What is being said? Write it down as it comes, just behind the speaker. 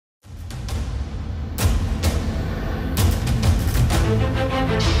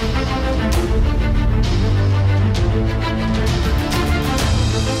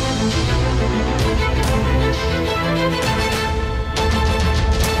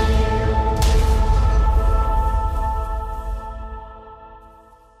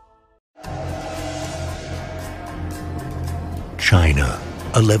China,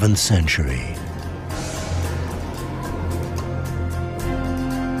 11th century.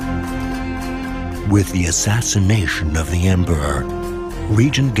 With the assassination of the emperor,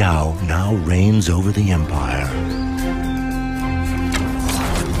 Regent Gao now reigns over the empire.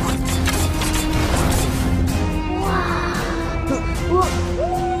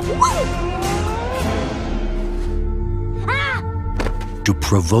 To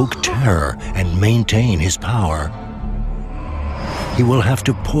provoke terror and maintain his power, he will have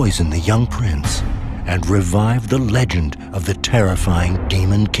to poison the young prince and revive the legend of the terrifying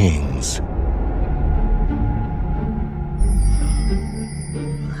demon kings.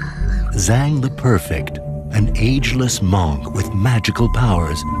 Zhang the Perfect, an ageless monk with magical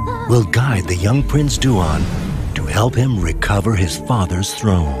powers, will guide the young Prince Duan to help him recover his father's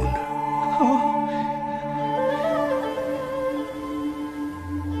throne.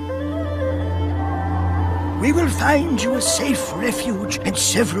 We will find you a safe refuge and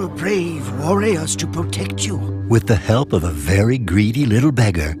several brave warriors to protect you. With the help of a very greedy little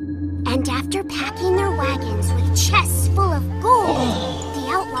beggar. And after packing their wagons with chests full of gold, the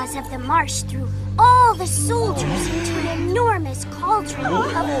outlaws of the marsh threw all the soldiers into an enormous cauldron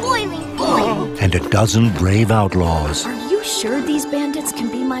of boiling oil. And a dozen brave outlaws. Are you sure these bandits can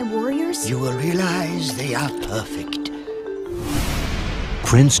be my warriors? You will realize they are perfect.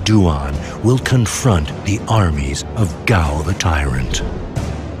 Prince Duan will confront the armies of Gao the Tyrant.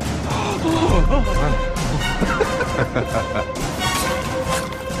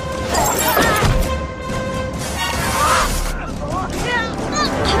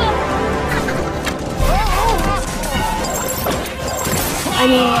 I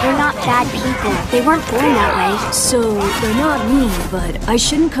mean, they're not bad people. They weren't born that way. So, they're not mean, but I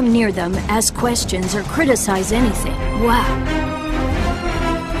shouldn't come near them, ask questions, or criticize anything. Wow.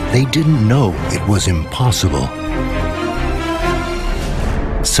 They didn't know it was impossible.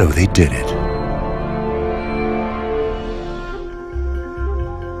 So they did it.